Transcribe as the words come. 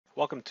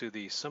Welcome to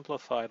the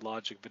Simplified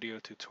Logic video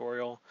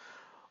tutorial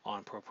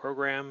on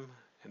Program.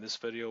 In this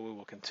video, we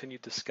will continue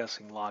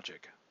discussing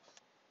logic.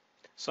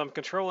 So I'm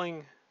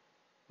controlling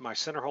my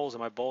center holes and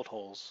my bolt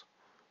holes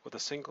with a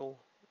single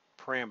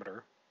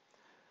parameter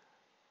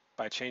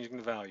by changing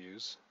the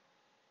values.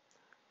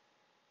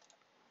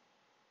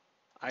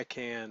 I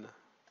can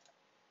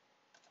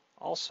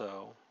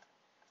also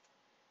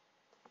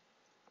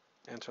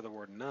enter the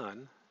word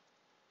none,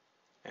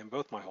 and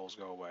both my holes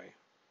go away,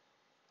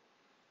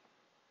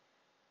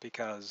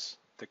 because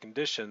the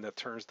condition that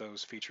turns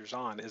those features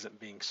on isn't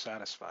being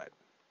satisfied.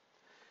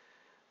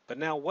 But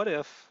now what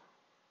if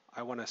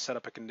I want to set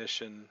up a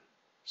condition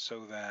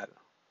so that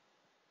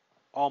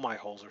all my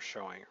holes are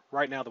showing?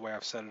 Right now the way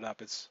I've set it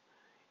up, it's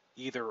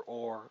either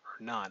or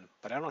none,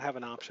 but I don't have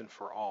an option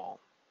for all.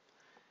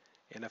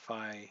 And if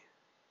I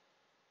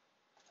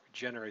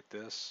regenerate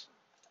this,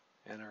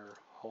 enter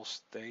hole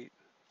state,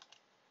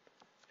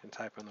 and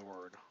type in the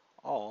word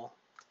all,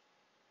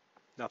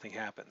 nothing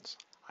happens.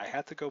 I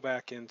had to go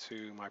back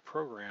into my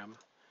program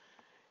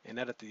and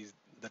edit the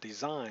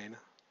design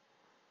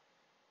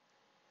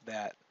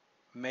that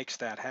makes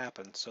that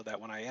happen, so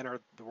that when I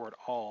enter the word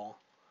all,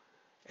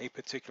 a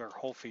particular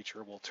hole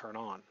feature will turn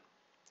on.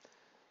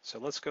 So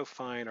let's go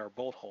find our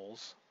bolt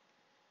holes,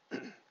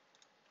 and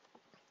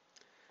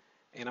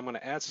I'm going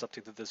to add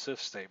something to this if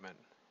statement.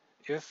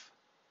 If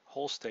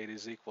hole state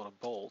is equal to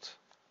bolt,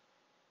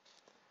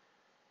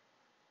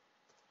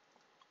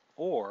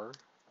 or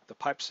the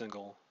pipe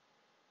symbol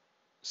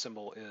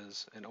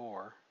is an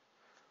or,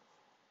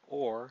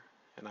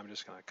 and I'm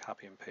just going to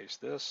copy and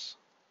paste this,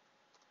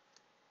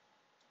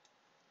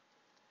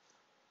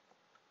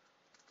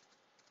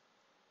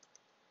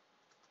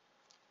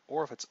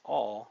 or if it's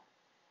all,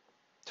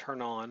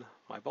 turn on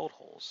my bolt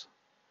holes.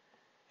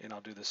 And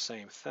I'll do the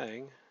same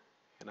thing,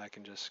 and I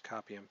can just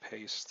copy and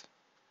paste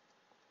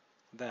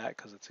that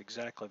because it's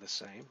exactly the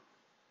same.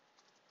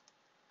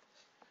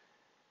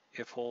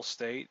 If hole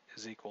state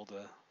is equal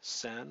to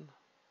sen,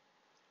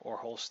 or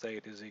hole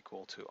state is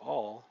equal to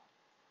all,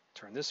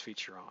 turn this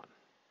feature on.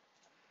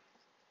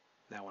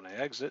 Now when I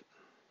exit,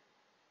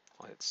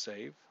 I'll hit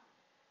save,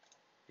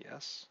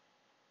 yes,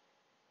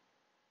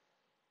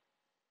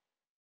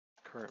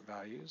 current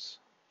values,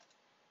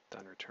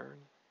 done return,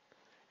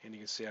 and you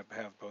can see I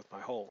have both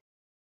my holes.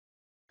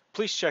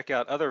 Please check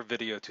out other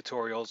video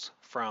tutorials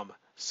from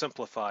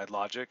Simplified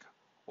Logic,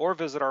 or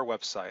visit our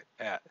website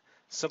at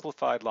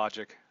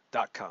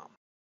simplifiedlogic.com.